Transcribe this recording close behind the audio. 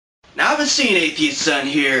Now, I've seen atheists on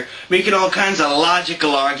here making all kinds of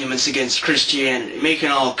logical arguments against Christianity, making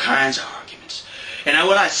all kinds of arguments. And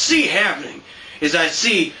what I see happening is I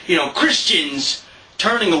see, Christians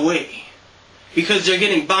turning away because they're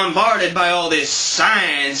getting bombarded by all this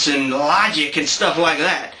science and logic and stuff like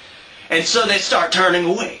that. And so they start turning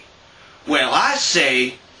away. Well, I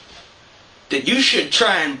say that you should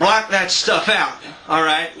try and block that stuff out,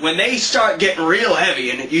 alright? When they start getting real heavy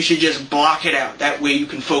in it, you should just block it out. That way you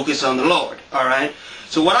can focus on the Lord, alright?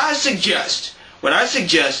 So what I suggest,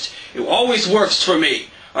 it always works for me,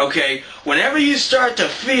 okay? Whenever you start to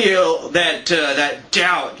feel that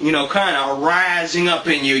doubt, kind of rising up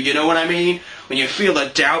in you, you know what I mean? When you feel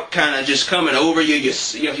the doubt kind of just coming over you, you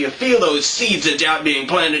feel those seeds of doubt being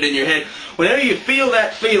planted in your head, whenever you feel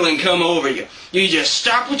that feeling come over you, you just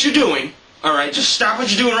stop what you're doing, alright, just stop what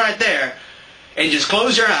you're doing right there, and just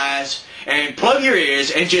close your eyes, and plug your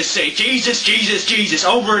ears, and just say, Jesus, Jesus, Jesus,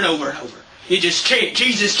 over and over and over. You just chant,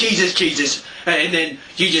 Jesus, Jesus, Jesus, and then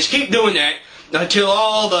you just keep doing that until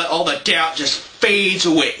all the doubt just fades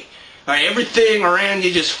away. Alright, everything around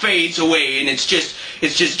you just fades away, and it's just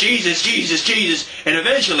Jesus, Jesus, Jesus, and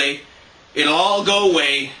eventually, it'll all go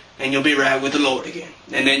away, and you'll be right with the Lord again.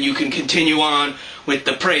 And then you can continue on with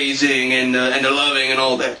the praising and the loving and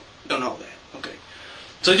all that. Okay.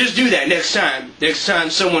 So just do that next time. Next time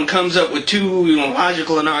someone comes up with too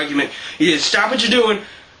logical an argument, you just stop what you're doing,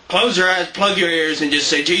 close your eyes, plug your ears, and just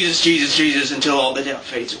say Jesus, Jesus, Jesus until all the doubt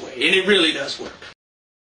fades away. And it really does work.